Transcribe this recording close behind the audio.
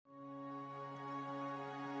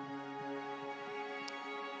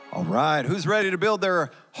All right, who's ready to build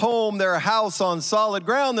their home, their house on solid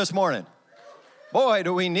ground this morning? Boy,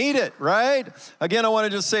 do we need it, right? Again, I want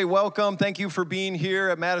to just say welcome. Thank you for being here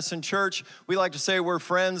at Madison Church. We like to say we're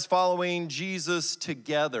friends following Jesus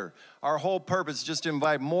together. Our whole purpose is just to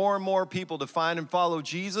invite more and more people to find and follow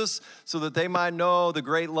Jesus so that they might know the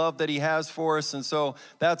great love that he has for us. And so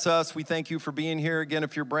that's us. We thank you for being here. Again,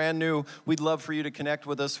 if you're brand new, we'd love for you to connect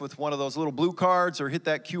with us with one of those little blue cards or hit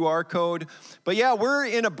that QR code. But yeah, we're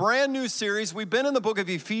in a brand new series. We've been in the book of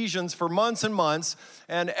Ephesians for months and months,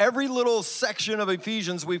 and every little section of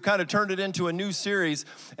Ephesians, we've kind of turned it into a new series.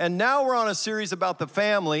 And now we're on a series about the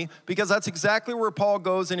family, because that's exactly where Paul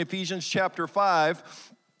goes in Ephesians chapter 5.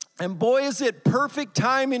 And boy, is it perfect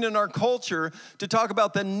timing in our culture to talk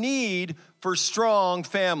about the need for strong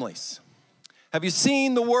families. Have you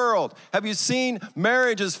seen the world? Have you seen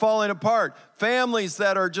marriages falling apart? Families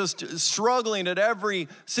that are just struggling at every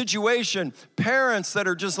situation. Parents that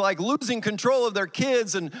are just like losing control of their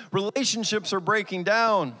kids, and relationships are breaking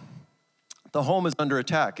down. The home is under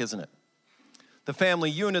attack, isn't it? The family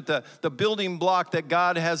unit, the building block that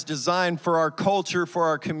God has designed for our culture, for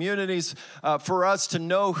our communities, for us to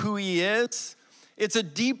know who he is. It's a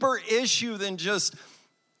deeper issue than just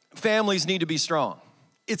families need to be strong.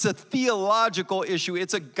 It's a theological issue.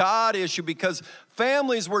 It's a God issue, because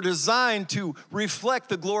families were designed to reflect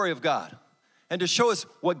the glory of God and to show us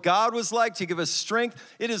what God was like, to give us strength.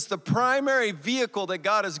 It is the primary vehicle that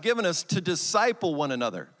God has given us to disciple one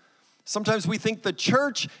another. Sometimes we think the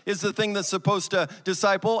church is the thing that's supposed to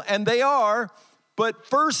disciple, and they are, but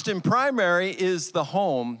first and primary is the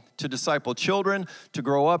home to disciple children, to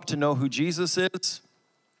grow up to know who Jesus is,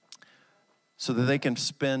 so that they can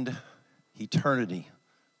spend eternity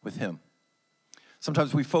with him.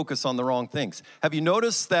 Sometimes we focus on the wrong things. Have you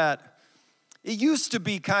noticed that it used to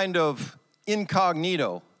be kind of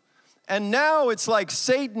incognito, and now it's like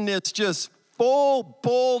Satan is just full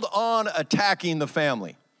on attacking the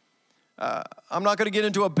family? I'm not going to get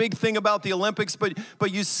into a big thing about the Olympics, but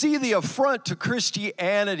you see the affront to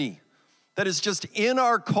Christianity that is just in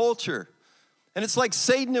our culture. And it's like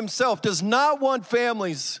Satan himself does not want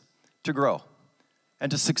families to grow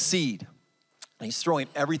and to succeed. And he's throwing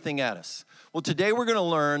everything at us. Well, today we're going to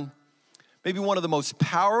learn maybe one of the most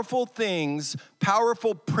powerful things,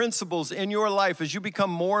 powerful principles in your life as you become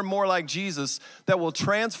more and more like Jesus, that will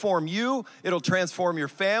transform you. It'll transform your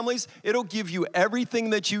families. It'll give you everything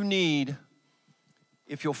that you need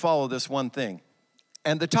if you'll follow this one thing.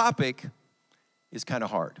 And the topic is kind of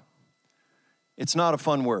hard. It's not a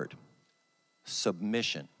fun word.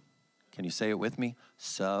 Submission. Can you say it with me?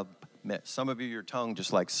 Submit. Some of you, your tongue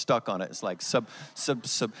just like stuck on it. It's like sub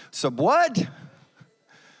what?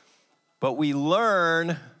 But we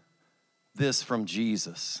learn this from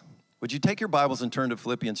Jesus. Would you take your Bibles and turn to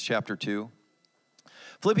Philippians chapter 2?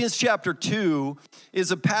 Philippians chapter 2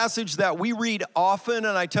 is a passage that we read often,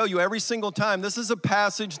 and I tell you every single time, this is a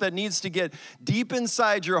passage that needs to get deep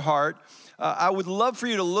inside your heart. I would love for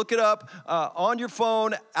you to look it up on your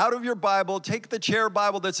phone, out of your Bible. Take the chair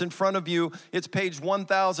Bible that's in front of you. It's page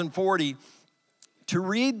 1040. To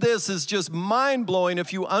read this is just mind-blowing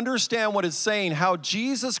if you understand what it's saying, how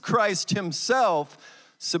Jesus Christ himself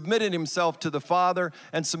submitted himself to the Father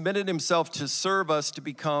and submitted himself to serve us, to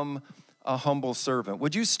become a humble servant.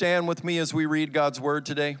 Would you stand with me as we read God's word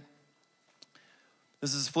today?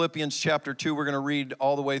 This is Philippians chapter 2. We're going to read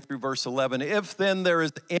all the way through verse 11. If then there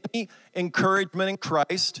is any encouragement in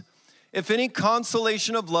Christ, if any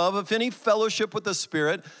consolation of love, if any fellowship with the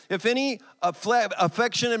Spirit, if any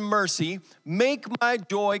affection and mercy, make my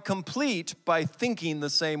joy complete by thinking the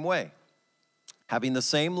same way, having the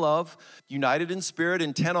same love, united in spirit,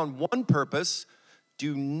 intent on one purpose.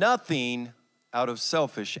 Do nothing out of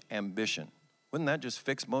selfish ambition. Wouldn't that just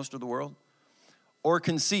fix most of the world? Or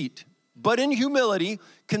conceit, but in humility,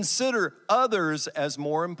 consider others as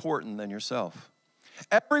more important than yourself.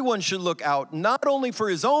 Everyone should look out not only for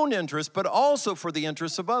his own interest, but also for the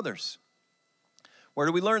interests of others. Where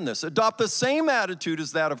do we learn this? Adopt the same attitude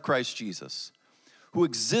as that of Christ Jesus, who,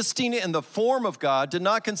 existing in the form of God, did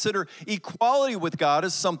not consider equality with God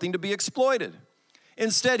as something to be exploited.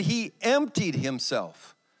 Instead, he emptied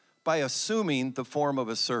himself by assuming the form of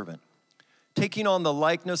a servant, taking on the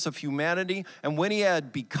likeness of humanity, and when he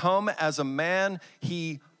had become as a man,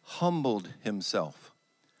 he humbled himself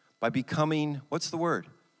by becoming, what's the word?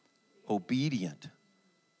 Obedient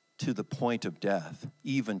to the point of death,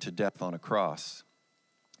 even to death on a cross.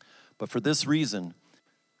 But for this reason,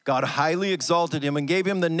 God highly exalted him and gave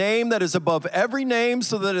him the name that is above every name,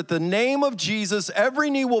 so that at the name of Jesus,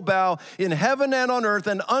 every knee will bow in heaven and on earth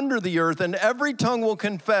and under the earth, and every tongue will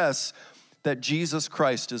confess that Jesus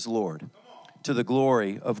Christ is Lord, to the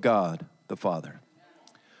glory of God the Father.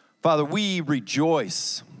 Father, we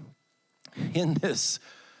rejoice in this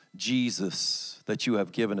Jesus that you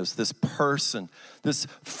have given us, this person, this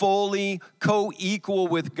fully co-equal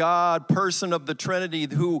with God person of the Trinity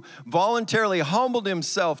who voluntarily humbled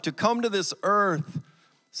himself to come to this earth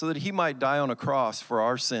so that he might die on a cross for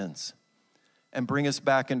our sins and bring us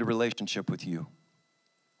back into relationship with you.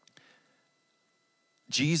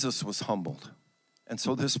 Jesus was humbled. And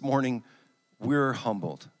so this morning, we're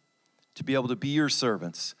humbled to be able to be your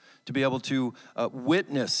servants, to be able to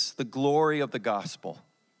witness the glory of the gospel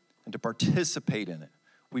and to participate in it.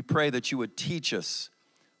 We pray that you would teach us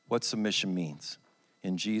what submission means.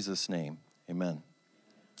 In Jesus' name, amen.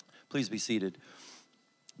 Please be seated.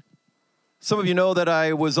 Some of you know that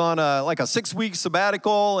I was on a 6-week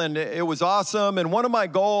sabbatical, and it was awesome. And one of my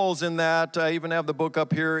goals in that, I even have the book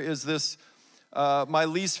up here, is this, my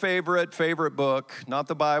least favorite book, not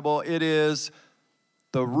the Bible. It is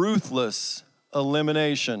The Ruthless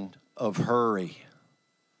Elimination of Hurry.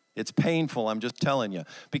 It's painful, I'm just telling you.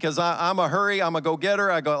 Because I'm a hurry, I'm a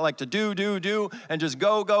go-getter. I like to do, and just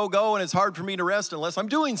go. And it's hard for me to rest unless I'm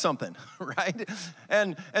doing something, right?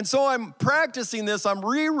 And so I'm practicing this. I'm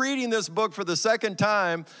rereading this book for the second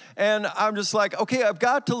time. And I'm just like, okay, I've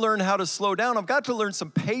got to learn how to slow down. I've got to learn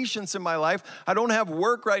some patience in my life. I don't have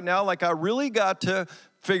work right now. Like, I really got to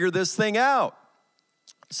figure this thing out.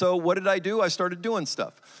 So what did I do? I started doing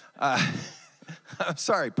stuff. I'm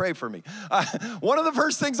sorry, pray for me. One of the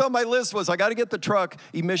first things on my list was I got to get the truck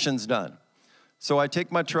emissions done. So I take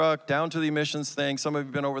my truck down to the emissions thing. Some of you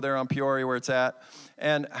have been over there on Peoria where it's at.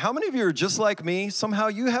 And how many of you are just like me? Somehow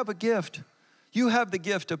you have a gift. You have the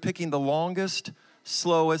gift of picking the longest,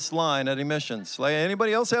 slowest line at emissions. Like,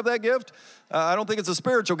 anybody else have that gift? I don't think it's a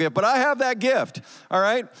spiritual gift, but I have that gift, all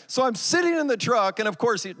right? So I'm sitting in the truck, and of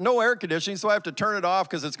course, no air conditioning, so I have to turn it off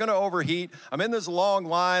because it's going to overheat. I'm in this long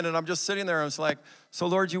line, and I'm just sitting there, and it's like, so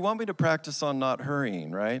Lord, you want me to practice on not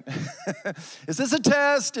hurrying, right? Is this a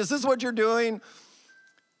test? Is this what you're doing?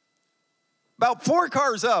 About 4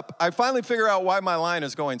 cars up, I finally figure out why my line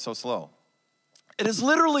is going so slow. It is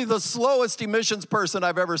literally the slowest emissions person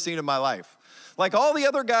I've ever seen in my life. Like all the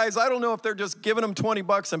other guys, I don't know if they're just giving them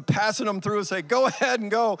 $20 and passing them through and say, go ahead and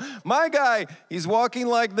go. My guy, he's walking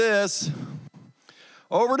like this,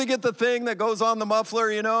 over to get the thing that goes on the muffler,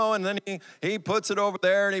 and then he puts it over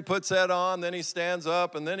there and he puts that on, then he stands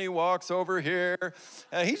up and then he walks over here.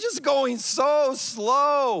 And he's just going so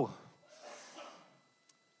slow.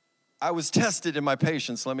 I was tested in my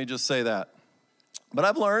patience, let me just say that. But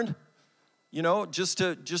I've learned, just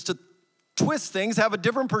to twist things, have a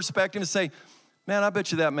different perspective and say, man, I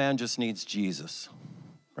bet you that man just needs Jesus,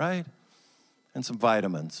 right? And some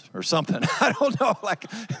vitamins or something. I don't know.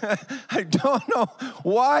 I don't know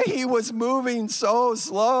why he was moving so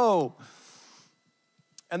slow.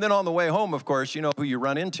 And then on the way home, of course, you know who you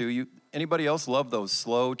run into. Anybody else love those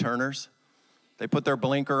slow turners? They put their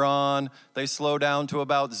blinker on. They slow down to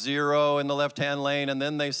about 0 in the left-hand lane, and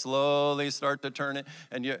then they slowly start to turn it.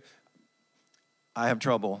 And I have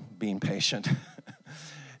trouble being patient.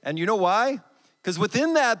 And you know why? Because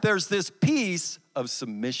within that, there's this piece of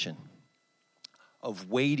submission, of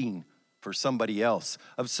waiting for somebody else,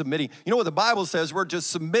 of submitting. You know what the Bible says? We're to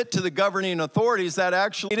submit to the governing authorities that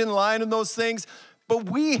actually get in line in those things. But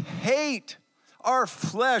we hate our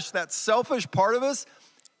flesh, that selfish part of us,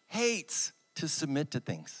 hates to submit to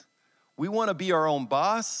things. We want to be our own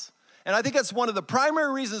boss. And I think that's one of the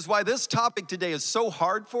primary reasons why this topic today is so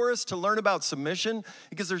hard for us to learn about submission,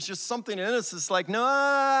 because there's just something in us that's like, no,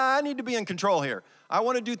 I need to be in control here. I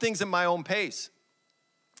want to do things at my own pace.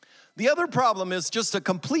 The other problem is just a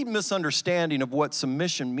complete misunderstanding of what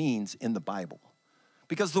submission means in the Bible.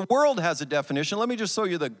 Because the world has a definition. Let me just show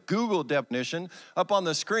you the Google definition up on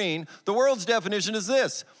the screen. The world's definition is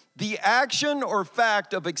this: the action or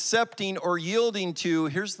fact of accepting or yielding to,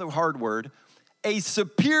 here's the hard word, a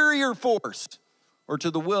superior force, or to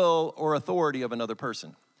the will or authority of another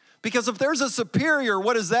person. Because if there's a superior,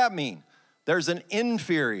 what does that mean? There's an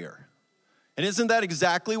inferior. And isn't that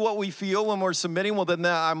exactly what we feel when we're submitting? Well, then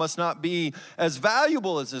I must not be as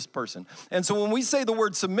valuable as this person. And so when we say the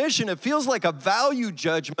word submission, it feels like a value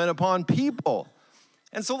judgment upon people.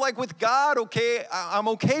 And so like with God, okay, I'm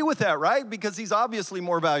okay with that, right? Because he's obviously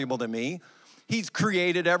more valuable than me. He's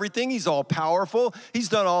created everything. He's all powerful. He's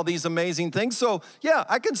done all these amazing things. So yeah,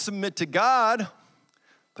 I can submit to God,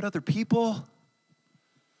 but other people,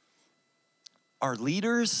 our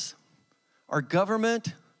leaders, our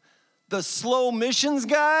government, the slow missions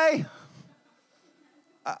guy,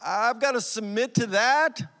 I've got to submit to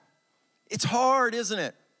that. It's hard, isn't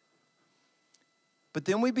it? But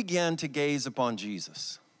then we began to gaze upon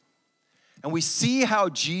Jesus. And we see how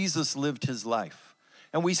Jesus lived his life.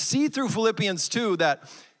 And we see through Philippians 2 that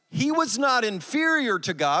he was not inferior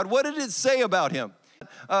to God. What did it say about him?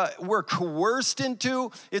 We're coerced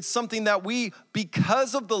into. It's something that we,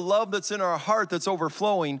 because of the love that's in our heart that's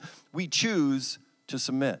overflowing, we choose to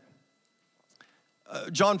submit.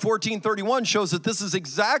 John 14:31 shows that this is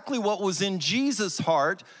exactly what was in Jesus'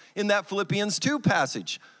 heart in that Philippians 2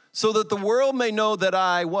 passage. So that the world may know that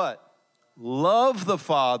I, what? Love the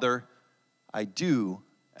Father. I do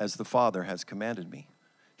as the Father has commanded me.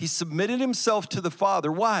 He submitted himself to the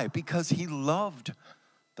Father. Why? Because he loved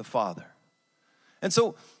the Father. And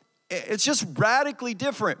so it's just radically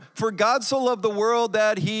different. For God so loved the world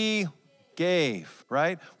that he gave,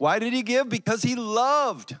 right? Why did he give? Because he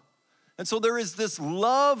loved. And so there is this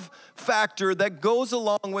love factor that goes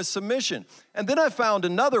along with submission. And then I found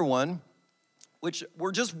another one, which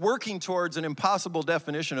we're just working towards an impossible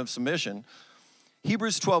definition of submission.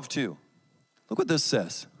 Hebrews 12:2. Look what this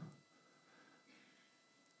says.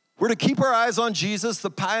 We're to keep our eyes on Jesus,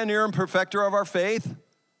 the pioneer and perfecter of our faith.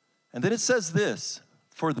 And then it says this,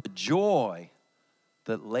 for the joy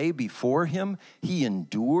that lay before him, he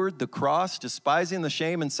endured the cross, despising the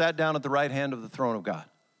shame, and sat down at the right hand of the throne of God.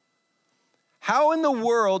 How in the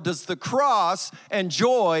world does the cross and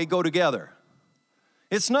joy go together?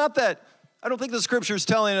 It's not that, I don't think the scripture is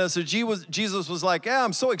telling us that Jesus was like, yeah,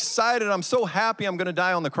 I'm so excited, I'm so happy, I'm going to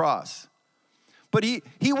die on the cross. But he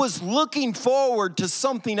was looking forward to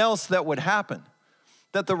something else that would happen.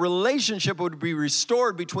 That the relationship would be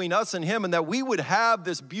restored between us and him, and that we would have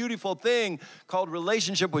this beautiful thing called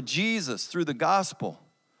relationship with Jesus through the gospel.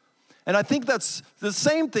 And I think that's the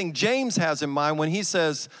same thing James has in mind when he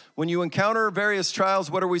says, when you encounter various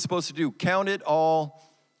trials, what are we supposed to do? Count it all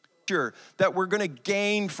sure that we're going to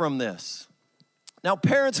gain from this. Now,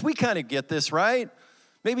 parents, we kind of get this, right?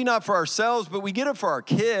 Maybe not for ourselves, but we get it for our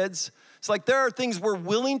kids. It's like there are things we're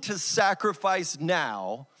willing to sacrifice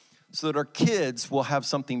now so that our kids will have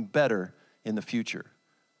something better in the future.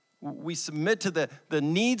 We submit to the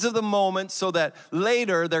needs of the moment so that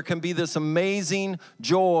later there can be this amazing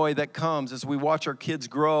joy that comes as we watch our kids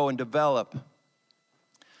grow and develop.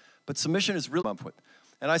 But submission is really up with.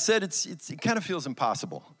 And I said it kind of feels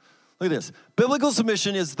impossible. Look at this. Biblical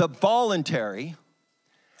submission is the voluntary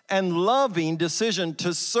and loving decision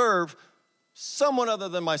to serve someone other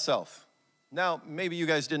than myself. Now, maybe you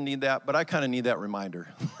guys didn't need that, but I kind of need that reminder.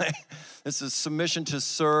 This is submission to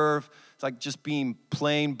serve. It's like just being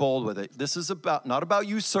plain bold with it. This is not about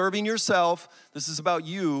you serving yourself. This is about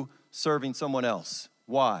you serving someone else.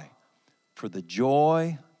 Why? For the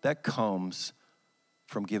joy that comes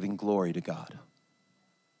from giving glory to God.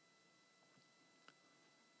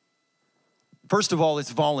 First of all,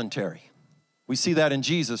 it's voluntary. We see that in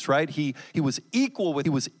Jesus, right? He was equal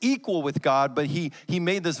with God, but he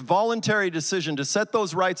made this voluntary decision to set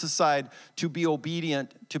those rights aside to be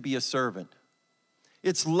obedient, to be a servant.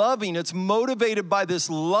 It's loving. It's motivated by this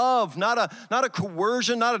love, not a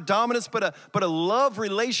coercion, not a dominance, but a love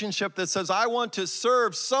relationship that says, I want to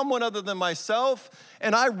serve someone other than myself,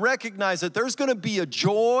 and I recognize that there's going to be a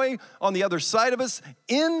joy on the other side of us.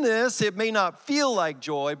 In this, it may not feel like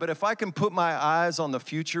joy, but if I can put my eyes on the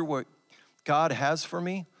future, what God has for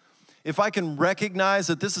me, if I can recognize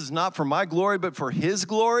that this is not for my glory, but for his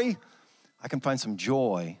glory, I can find some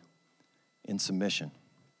joy in submission.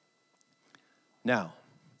 Now,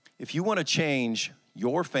 if you want to change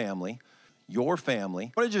your family, I want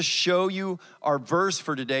to just show you our verse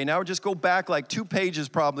for today. Now, just go back like 2 pages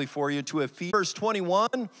probably for you to Ephesians verse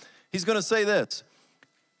 21. He's going to say this,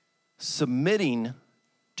 submitting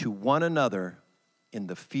to one another in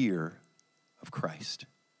the fear of Christ.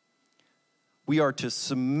 We are to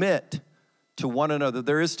submit to one another.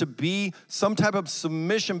 There is to be some type of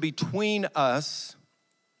submission between us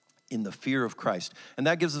in the fear of Christ. And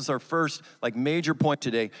that gives us our first major point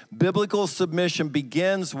today. Biblical submission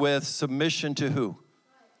begins with submission to who?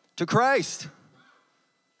 To Christ.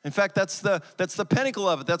 In fact, that's the pinnacle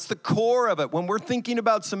of it. That's the core of it. When we're thinking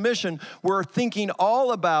about submission, we're thinking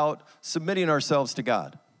all about submitting ourselves to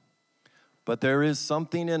God. But there is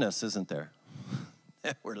something in us, isn't there?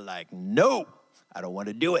 We're like, no, I don't want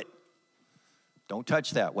to do it. Don't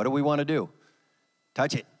touch that. What do we want to do?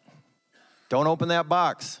 Touch it. Don't open that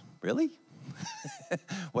box. Really?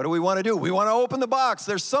 What do we want to do? We want to open the box.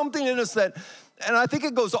 There's something in us that, and I think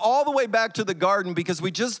it goes all the way back to the garden because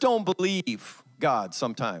we just don't believe God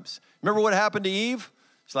sometimes. Remember what happened to Eve?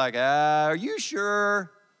 It's like, are you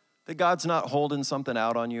sure that God's not holding something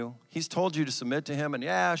out on you? He's told you to submit to him, and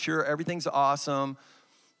yeah, sure, everything's awesome.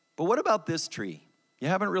 But what about this tree? You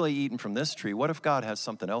haven't really eaten from this tree. What if God has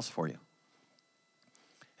something else for you?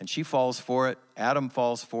 And she falls for it. Adam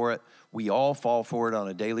falls for it. We all fall for it on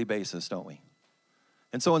a daily basis, don't we?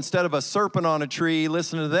 And so instead of a serpent on a tree,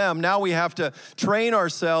 listen to them, now we have to train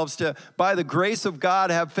ourselves to, by the grace of God,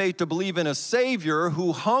 have faith to believe in a Savior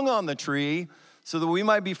who hung on the tree so that we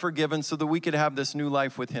might be forgiven, so that we could have this new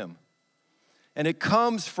life with him. And it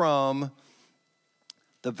comes from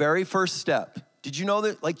the very first step. Did you know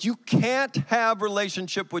that? Like, you can't have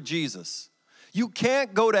relationship with Jesus. You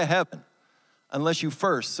can't go to heaven unless you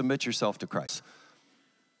first submit yourself to Christ.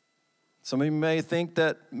 Some of you may think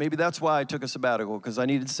that maybe that's why I took a sabbatical, because I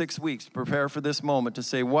needed 6 weeks to prepare for this moment to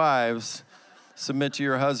say, wives, submit to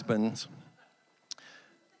your husbands.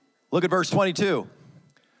 Look at verse 22.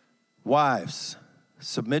 Wives,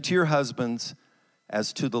 submit to your husbands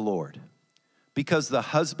as to the Lord, because the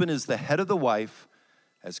husband is the head of the wife,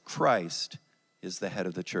 as Christ is the head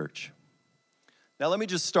of the church. Now, let me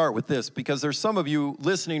just start with this, because there's some of you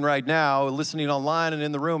listening right now, listening online and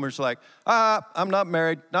in the room, who's like, I'm not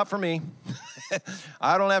married, not for me.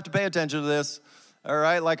 I don't have to pay attention to this, all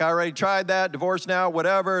right? Like, I already tried that, divorced now,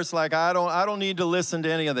 whatever. It's like, I don't need to listen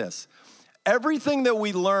to any of this. Everything that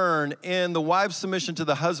we learn in the wife's submission to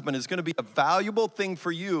the husband is going to be a valuable thing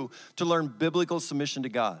for you to learn biblical submission to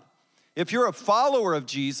God. If you're a follower of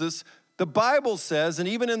Jesus, the Bible says, and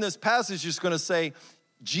even in this passage, it's going to say,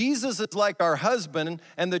 Jesus is like our husband,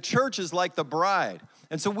 and the church is like the bride.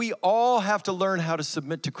 And so we all have to learn how to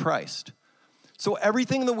submit to Christ. So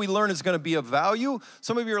everything that we learn is going to be of value.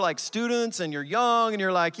 Some of you are like students, and you're young, and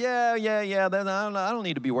you're like, yeah, I don't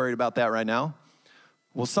need to be worried about that right now.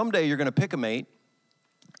 Well, someday you're going to pick a mate,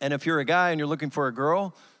 and if you're a guy and you're looking for a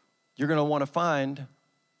girl, you're going to want to find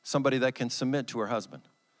somebody that can submit to her husband.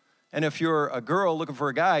 And if you're a girl looking for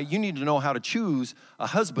a guy, you need to know how to choose a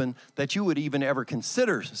husband that you would even ever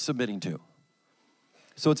consider submitting to.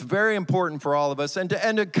 So it's very important for all of us. And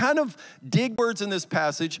to kind of dig words in this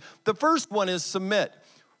passage, the first one is submit.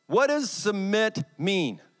 What does submit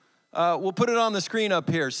mean? We'll put it on the screen up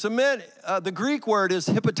here. Submit, the Greek word is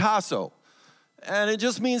hypotasso. And it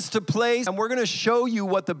just means to place. And we're going to show you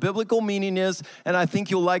what the biblical meaning is. And I think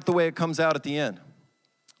you'll like the way it comes out at the end.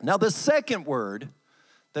 Now, the second word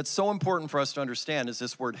that's so important for us to understand is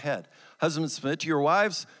this word head. Husbands, submit to your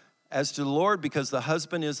wives as to the Lord, because the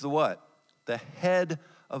husband is the what? The head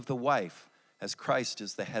of the wife, as Christ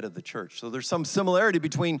is the head of the church. So there's some similarity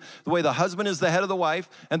between the way the husband is the head of the wife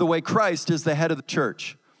and the way Christ is the head of the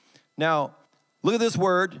church. Now, look at this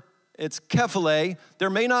word. It's kephale. There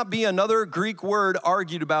may not be another Greek word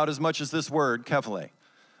argued about as much as this word, kephale,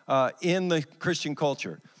 in the Christian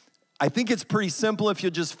culture. I think it's pretty simple if you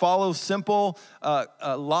just follow simple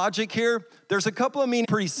logic here. There's a couple of meanings.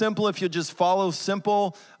 Pretty simple if you just follow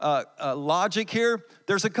simple logic here.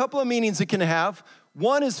 There's a couple of meanings it can have.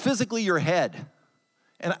 One is physically your head.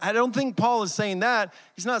 And I don't think Paul is saying that.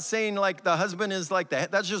 He's not saying like the husband is like the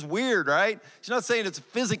head. That's just weird, right? He's not saying it's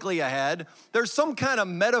physically a head. There's some kind of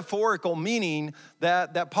metaphorical meaning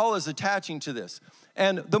that Paul is attaching to this.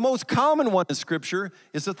 And the most common one in Scripture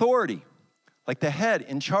is authority. Like the head,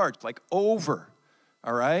 in charge, like over,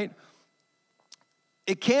 all right?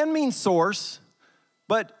 It can mean source,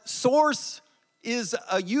 but source is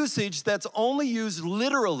a usage that's only used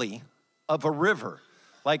literally of a river.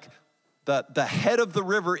 Like the head of the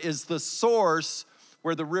river is the source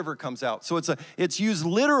where the river comes out. So it's used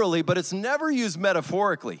literally, but it's never used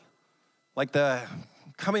metaphorically. Like the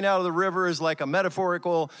coming out of the river is like a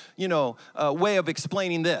metaphorical, way of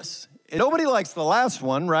explaining this. Nobody likes the last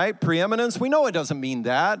one, right? Preeminence. We know it doesn't mean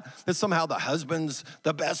that somehow the husband's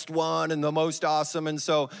the best one and the most awesome. And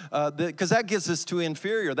so, because that gets us to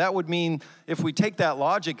inferior. That would mean, if we take that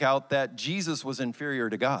logic out, that Jesus was inferior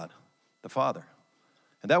to God, the Father.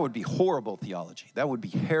 And that would be horrible theology. That would be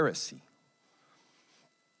heresy.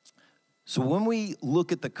 So when we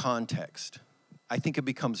look at the context, I think it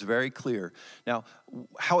becomes very clear. Now,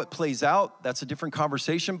 how it plays out, that's a different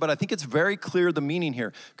conversation, but I think it's very clear the meaning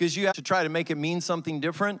here, because you have to try to make it mean something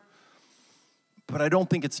different, but I don't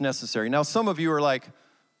think it's necessary. Now, some of you are like,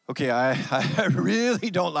 okay, I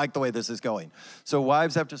really don't like the way this is going. So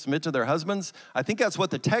wives have to submit to their husbands. I think that's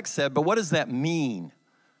what the text said, but what does that mean?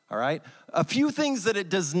 All right? A few things that it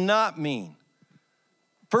does not mean.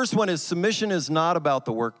 First one is submission is not about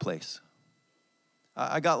the workplace.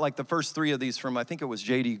 I got like the first three of these from, I think it was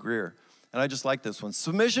J.D. Greer, and I just like this one.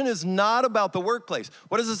 Submission is not about the workplace.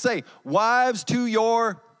 What does it say? Wives to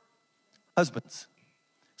your husbands.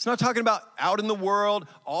 It's not talking about out in the world,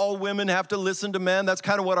 all women have to listen to men. That's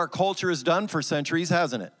kind of what our culture has done for centuries,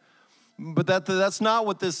 hasn't it? But that's not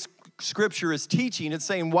what this scripture is teaching. It's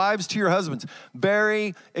saying wives to your husbands.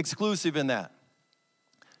 Very exclusive in that.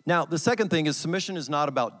 Now, the second thing is submission is not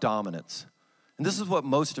about dominance. And this is what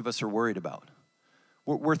most of us are worried about.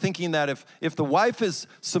 We're thinking that if the wife is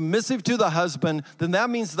submissive to the husband, then that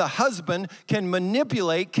means the husband can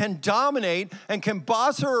manipulate, can dominate, and can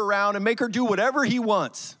boss her around and make her do whatever he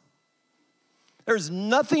wants. There's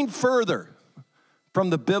nothing further from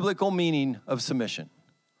the biblical meaning of submission.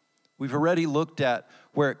 We've already looked at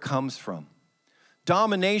where it comes from.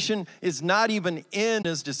 Domination is not even in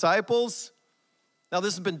his disciples. Now,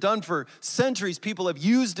 this has been done for centuries. People have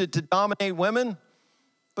used it to dominate women.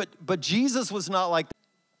 But Jesus was not like that.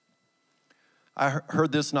 I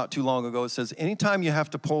heard this not too long ago. It says, anytime you have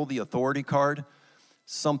to pull the authority card,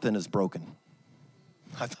 something is broken.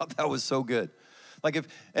 I thought that was so good. Like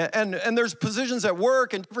and there's positions at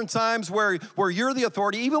work and different times where you're the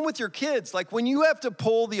authority, even with your kids. Like when you have to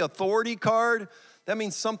pull the authority card, that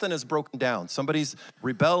means something is broken down. Somebody's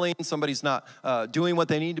rebelling, somebody's not doing what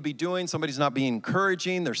they need to be doing, somebody's not being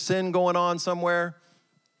encouraging, there's sin going on somewhere.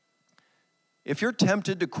 If you're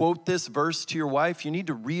tempted to quote this verse to your wife, you need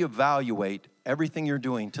to reevaluate everything you're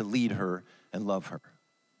doing to lead her and love her.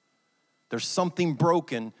 There's something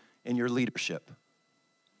broken in your leadership.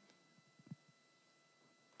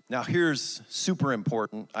 Now, here's super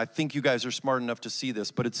important. I think you guys are smart enough to see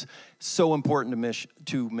this, but it's so important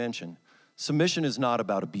to mention. Submission is not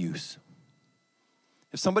about abuse.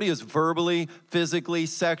 If somebody is verbally, physically,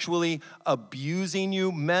 sexually abusing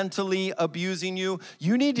you, mentally abusing you,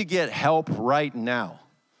 you need to get help right now.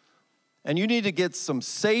 And you need to get some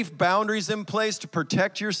safe boundaries in place to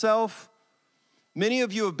protect yourself. Many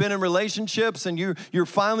of you have been in relationships and you're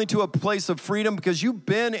finally to a place of freedom because you've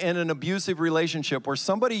been in an abusive relationship where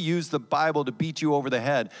somebody used the Bible to beat you over the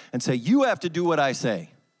head and say, you have to do what I say.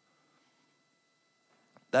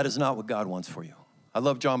 That is not what God wants for you. I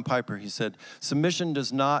love John Piper. He said, submission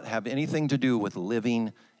does not have anything to do with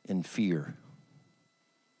living in fear.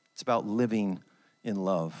 It's about living in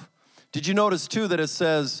love. Did you notice, too, that it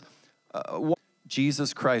says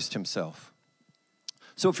Jesus Christ himself?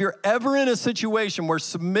 So if you're ever in a situation where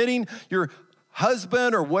submitting your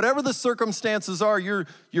husband or whatever the circumstances are,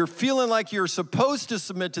 you're feeling like you're supposed to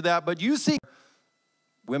submit to that, but you see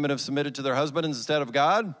women have submitted to their husband instead of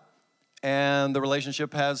God, and the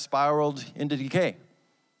relationship has spiraled into decay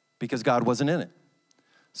because God wasn't in it.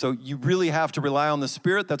 So you really have to rely on the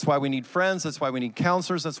Spirit. That's why we need friends. That's why we need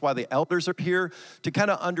counselors. That's why the elders are here to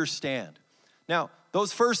kind of understand. Now,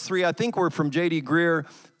 those first three, I think, were from J.D. Greer.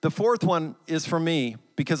 The fourth one is for me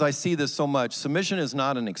because I see this so much. Submission is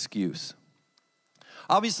not an excuse.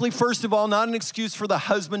 Obviously, first of all, not an excuse for the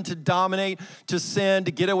husband to dominate, to sin,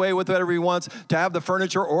 to get away with whatever he wants, to have the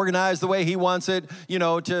furniture organized the way he wants it,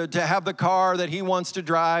 to have the car that he wants to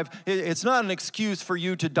drive. It's not an excuse for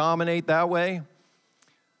you to dominate that way.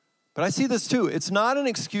 But I see this too. It's not an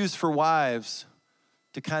excuse for wives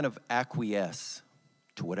to kind of acquiesce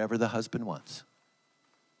to whatever the husband wants.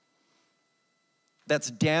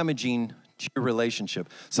 That's damaging to your relationship.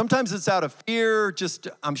 Sometimes it's out of fear, just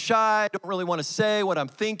I'm shy, don't really want to say what I'm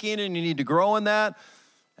thinking, and you need to grow in that.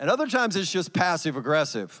 And other times it's just passive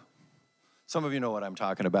aggressive. Some of you know what I'm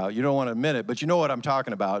talking about. You don't want to admit it, but you know what I'm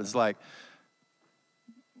talking about. It's like,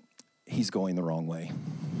 he's going the wrong way.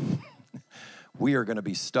 We are going to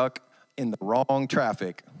be stuck in the wrong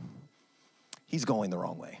traffic. He's going the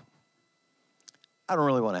wrong way. I don't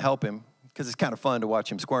really want to help him because it's kind of fun to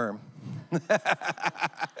watch him squirm.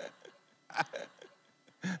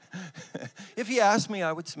 If he asked me,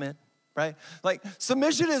 I would submit, right? Like,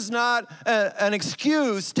 submission is not an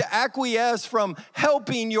excuse to acquiesce from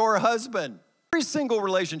helping your husband. Every single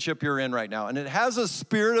relationship you're in right now, and it has a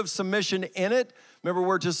spirit of submission in it. Remember,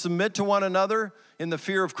 we're to submit to one another in the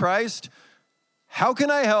fear of Christ. How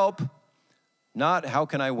can I help? Not how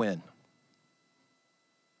can I win?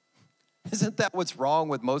 Isn't that what's wrong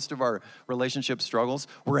with most of our relationship struggles?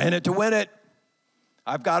 We're in it to win it.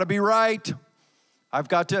 I've got to be right. I've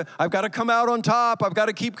got to come out on top. I've got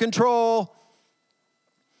to keep control.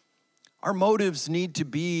 Our motives need to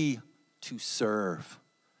be to serve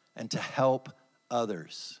and to help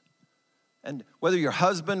others. And whether you're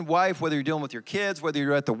husband, wife, whether you're dealing with your kids, whether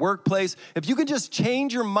you're at the workplace, if you can just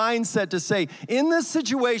change your mindset to say, in this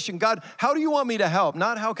situation, God, how do you want me to help?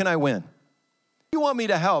 Not how can I win? You want me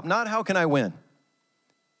to help, not how can I win?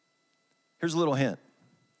 Here's a little hint.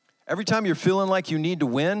 Every time you're feeling like you need to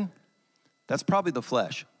win, that's probably the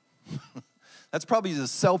flesh. That's probably the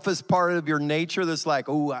selfish part of your nature that's like,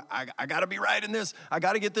 oh, I got to be right in this. I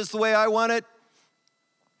got to get this the way I want it.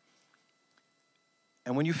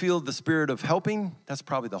 And when you feel the spirit of helping, that's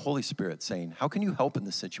probably the Holy Spirit saying, how can you help in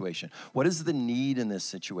this situation? What is the need in this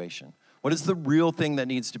situation? What is the real thing that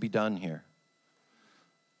needs to be done here?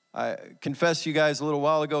 I confessed to you guys a little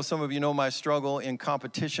while ago, some of you know my struggle in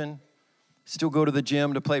competition. Still go to the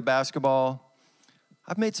gym to play basketball.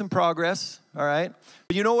 I've made some progress, all right?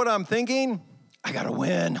 But you know what I'm thinking? I got to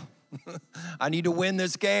win. I need to win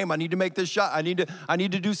this game. I need to make this shot. I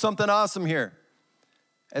need to do something awesome here.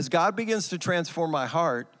 As God begins to transform my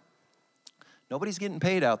heart, nobody's getting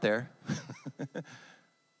paid out there.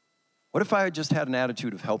 What if I just had an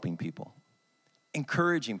attitude of helping people,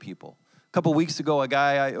 encouraging people? A couple weeks ago, a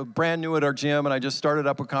guy, brand new at our gym, and I just started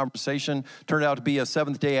up a conversation, turned out to be a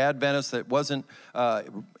Seventh-day Adventist that wasn't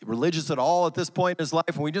religious at all at this point in his life,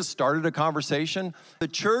 and we just started a conversation. The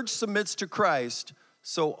church submits to Christ,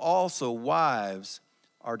 so also wives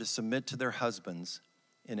are to submit to their husbands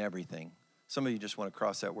in everything. Some of you just want to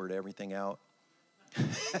cross that word everything out.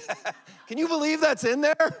 Can you believe that's in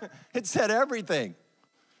there? It said everything.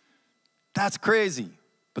 That's crazy,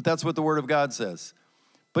 but that's what the Word of God says.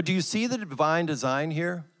 But do you see the divine design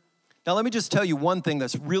here? Now, let me just tell you one thing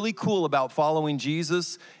that's really cool about following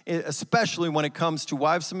Jesus, especially when it comes to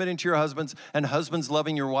wives submitting to your husbands and husbands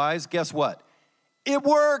loving your wives. Guess what? It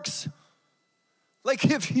works. Like,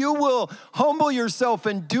 if you will humble yourself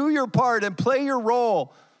and do your part and play your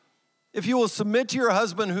role, if you will submit to your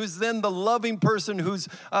husband, who's then the loving person who's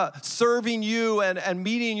serving you and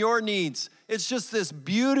meeting your needs, it's just this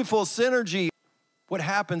beautiful synergy. What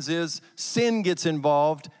happens is sin gets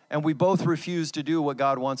involved, and we both refuse to do what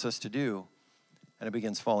God wants us to do, and it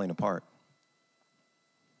begins falling apart.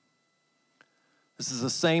 This is the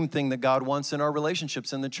same thing that God wants in our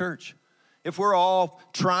relationships in the church. If we're all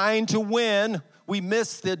trying to win, we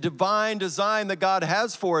miss the divine design that God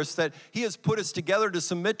has for us, that He has put us together to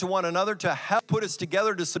submit to one another, to help put us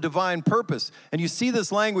together to divine purpose. And you see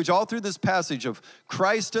this language all through this passage of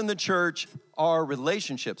Christ and the church, our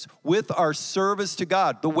relationships, with our service to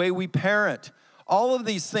God, the way we parent. All of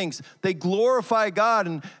these things, they glorify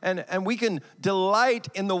God, and we can delight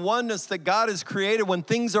in the oneness that God has created when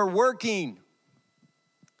things are working.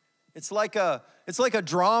 It's like a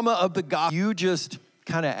drama of the God. You just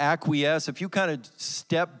kind of acquiesce, if you kind of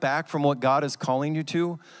step back from what God is calling you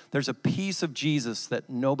to, there's a piece of Jesus that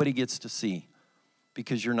nobody gets to see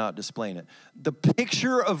because you're not displaying it. The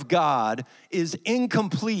picture of God is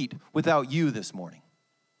incomplete without you this morning.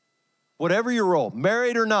 Whatever your role,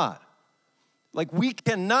 married or not, like, we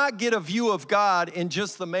cannot get a view of God in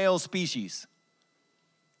just the male species.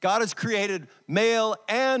 God has created male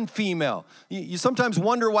and female. You sometimes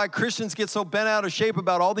wonder why Christians get so bent out of shape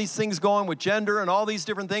about all these things going with gender and all these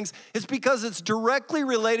different things. It's because it's directly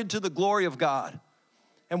related to the glory of God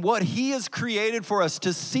and what He has created for us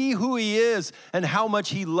to see who He is and how much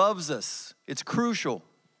He loves us. It's crucial.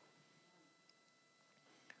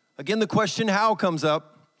 Again, the question how comes up.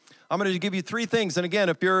 I'm going to give you three things. And again,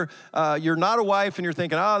 if you're not a wife and you're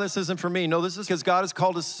thinking, this isn't for me. No, this is because God has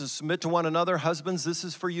called us to submit to one another. Husbands, this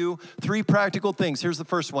is for you. Three practical things. Here's the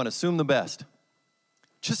first one. Assume the best.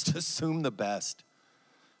 Just assume the best.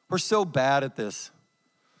 We're so bad at this.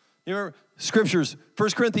 You remember scriptures,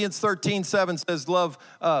 1 Corinthians 13:7 says, love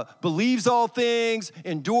believes all things,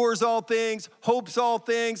 endures all things, hopes all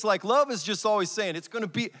things. Like, love is just always saying, it's going to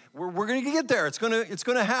be, we're going to get there. It's going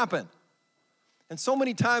to happen. And so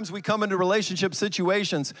many times we come into relationship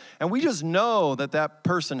situations and we just know that that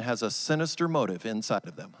person has a sinister motive inside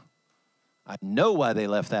of them. I know why they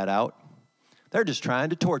left that out. They're just trying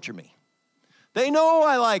to torture me. They know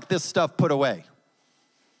I like this stuff put away.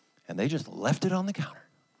 And they just left it on the counter.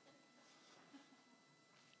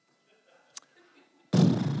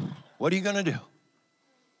 What are you going to do?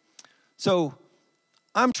 So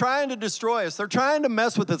I'm trying to destroy us. They're trying to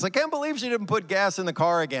mess with us. I can't believe she didn't put gas in the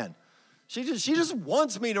car again. She just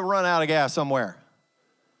wants me to run out of gas somewhere,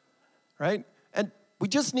 right? And we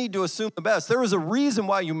just need to assume the best. There was a reason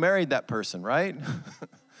why you married that person, right?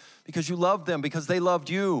 Because you loved them, because they loved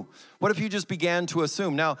you. What if you just began to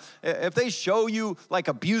assume? Now, if they show you like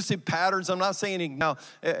abusive patterns, I'm not saying now,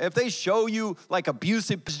 if they show you like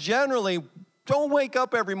abusive, generally, don't wake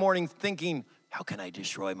up every morning thinking, how can I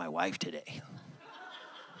destroy my wife today?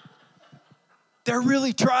 They're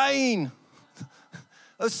really trying.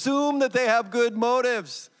 Assume that they have good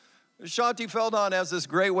motives. Shanti Feldon has this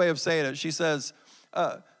great way of saying it. She says,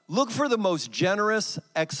 look for the most generous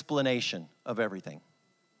explanation of everything.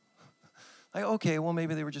 Like, okay, well,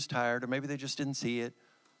 maybe they were just tired, or maybe they just didn't see it.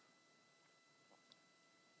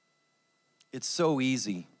 It's so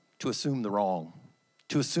easy to assume the wrong,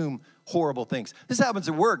 to assume horrible things. This happens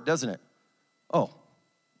at work, doesn't it? Oh,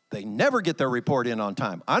 they never get their report in on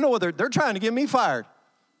time. I know what they're trying to get me fired.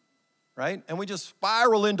 Right? And we just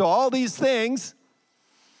spiral into all these things,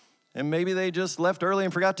 and maybe they just left early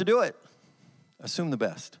and forgot to do it. Assume the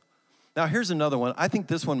best. Now, here's another one. I think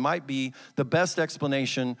this one might be the best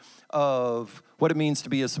explanation of what it means to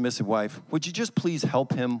be a submissive wife. Would you just please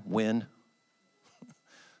help him win?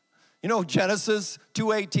 You know, Genesis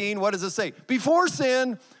 2:18, what does it say? Before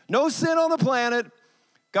sin, no sin on the planet.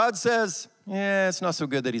 God says, yeah, it's not so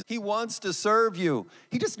good that he wants to serve you.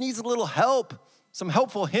 He just needs a little help, some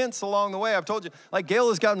helpful hints along the way. I've told you, like Gail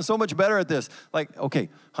has gotten so much better at this. Like, okay,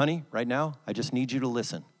 honey, right now, I just need you to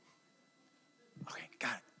listen. Okay,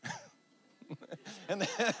 got it. And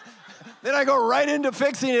then I go right into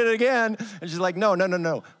fixing it again. And she's like, no.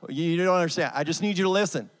 You don't understand. I just need you to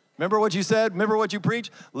listen. Remember what you said? Remember what you preach?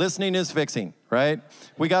 Listening is fixing, right?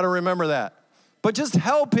 We got to remember that. But just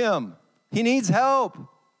help him. He needs help.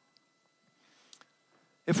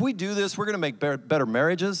 If we do this, we're going to make better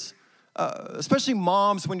marriages, especially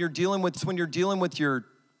moms when you're dealing with your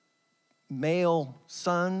male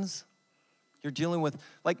sons. You're dealing with,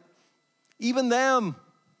 like, even them,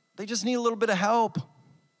 they just need a little bit of help.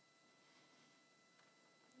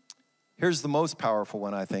 Here's the most powerful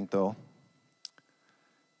one, I think, though.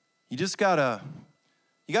 You gotta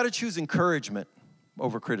choose encouragement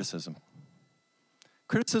over criticism.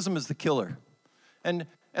 Criticism is the killer. And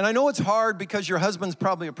I know it's hard because your husband's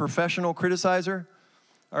probably a professional criticizer,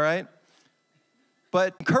 all right?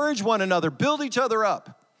 But encourage one another, build each other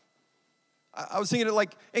up. I was thinking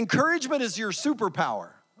like encouragement is your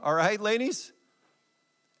superpower, all right, ladies?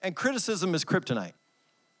 And criticism is kryptonite.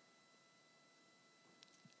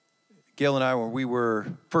 Gail and I, when we were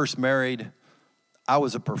first married, I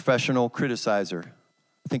was a professional criticizer.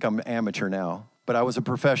 I think I'm an amateur now, but I was a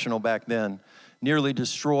professional back then. Nearly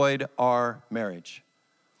destroyed our marriage.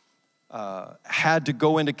 Had to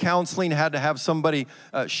go into counseling, had to have somebody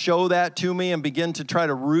show that to me and begin to try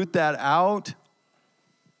to root that out.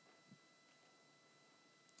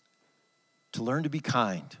 To learn to be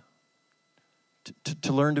kind.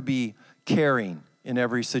 To learn to be caring in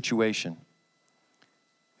every situation.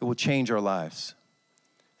 It will change our lives.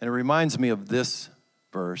 And it reminds me of this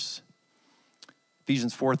verse,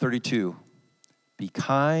 Ephesians 4:32. Be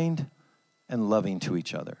kind and loving to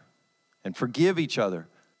each other, and forgive each other,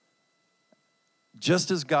 just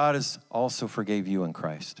as God has also forgave you in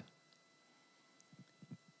Christ.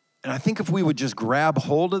 And I think if we would just grab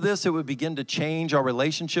hold of this, it would begin to change our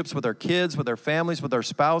relationships with our kids, with our families, with our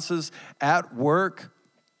spouses, at work.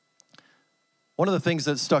 One of the things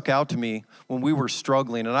that stuck out to me when we were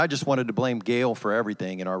struggling, and I just wanted to blame Gail for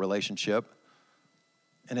everything in our relationship,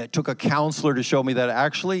 and it took a counselor to show me that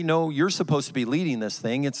actually, no, you're supposed to be leading this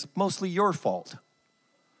thing. It's mostly your fault.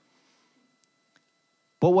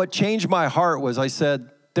 But what changed my heart was I said,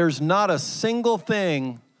 there's not a single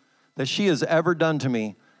thing that she has ever done to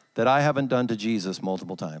me that I haven't done to Jesus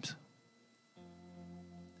multiple times.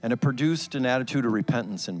 And it produced an attitude of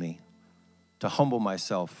repentance in me to humble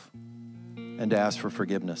myself and to ask for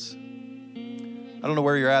forgiveness. I don't know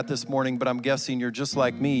where you're at this morning, but I'm guessing you're just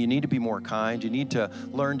like me. You need to be more kind. You need to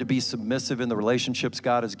learn to be submissive in the relationships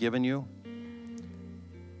God has given you.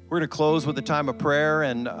 We're going to close with a time of prayer,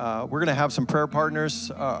 and we're going to have some prayer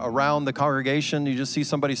partners around the congregation. You just see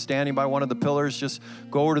somebody standing by one of the pillars, just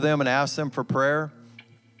go over to them and ask them for prayer.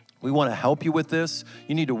 We want to help you with this.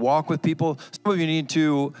 You need to walk with people. Some of you need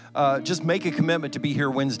to just make a commitment to be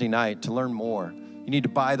here Wednesday night to learn more. You need to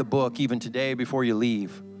buy the book even today before you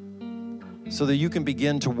leave so that you can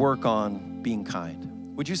begin to work on being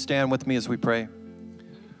kind. Would you stand with me as we pray?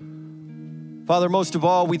 Father, most of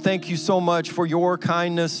all, we thank you so much for your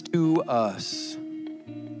kindness to us.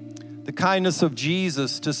 The kindness of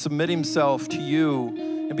Jesus to submit himself to you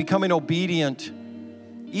and becoming obedient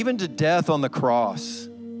even to death on the cross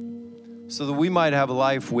so that we might have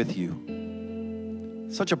life with you.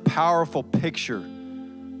 Such a powerful picture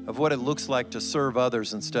of what it looks like to serve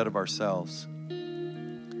others instead of ourselves.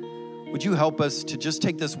 Would you help us to just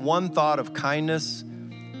take this one thought of kindness,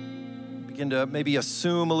 begin to maybe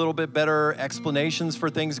assume a little bit better explanations for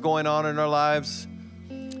things going on in our lives,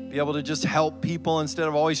 be able to just help people instead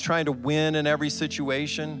of always trying to win in every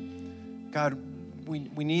situation. God,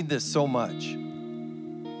 we need this so much.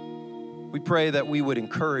 We pray that we would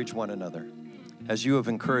encourage one another as you have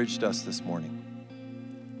encouraged us this morning.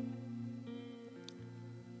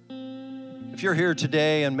 If you're here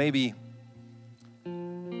today and maybe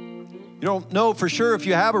you don't know for sure if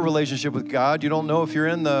you have a relationship with God, you don't know if you're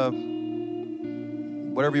in the,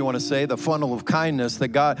 whatever you want to say, the funnel of kindness,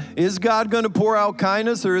 that is God going to pour out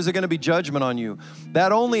kindness or is it going to be judgment on you?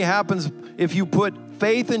 That only happens if you put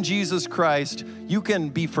faith in Jesus Christ. You can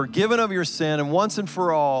be forgiven of your sin, and once and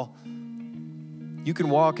for all, you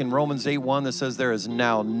can walk in Romans 8:1 that says there is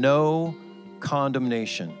now no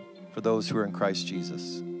condemnation for those who are in Christ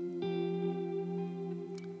Jesus.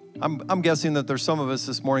 I'm guessing that there's some of us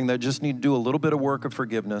this morning that just need to do a little bit of work of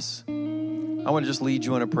forgiveness. I want to just lead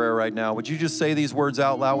you in a prayer right now. Would you just say these words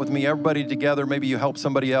out loud with me? Everybody together, maybe you help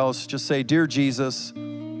somebody else. Just say, "Dear Jesus,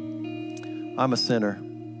 I'm a sinner.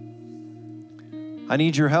 I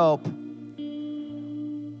need your help.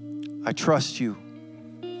 I trust you.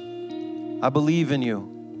 I believe in you.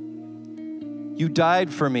 You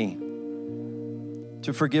died for me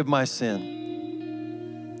to forgive my sin.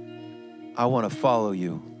 I want to follow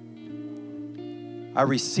you. I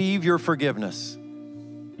receive your forgiveness.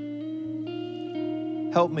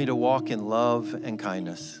 Help me to walk in love and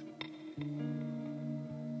kindness.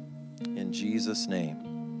 In Jesus' name,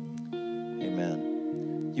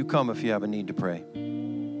 amen." You come if you have a need to pray.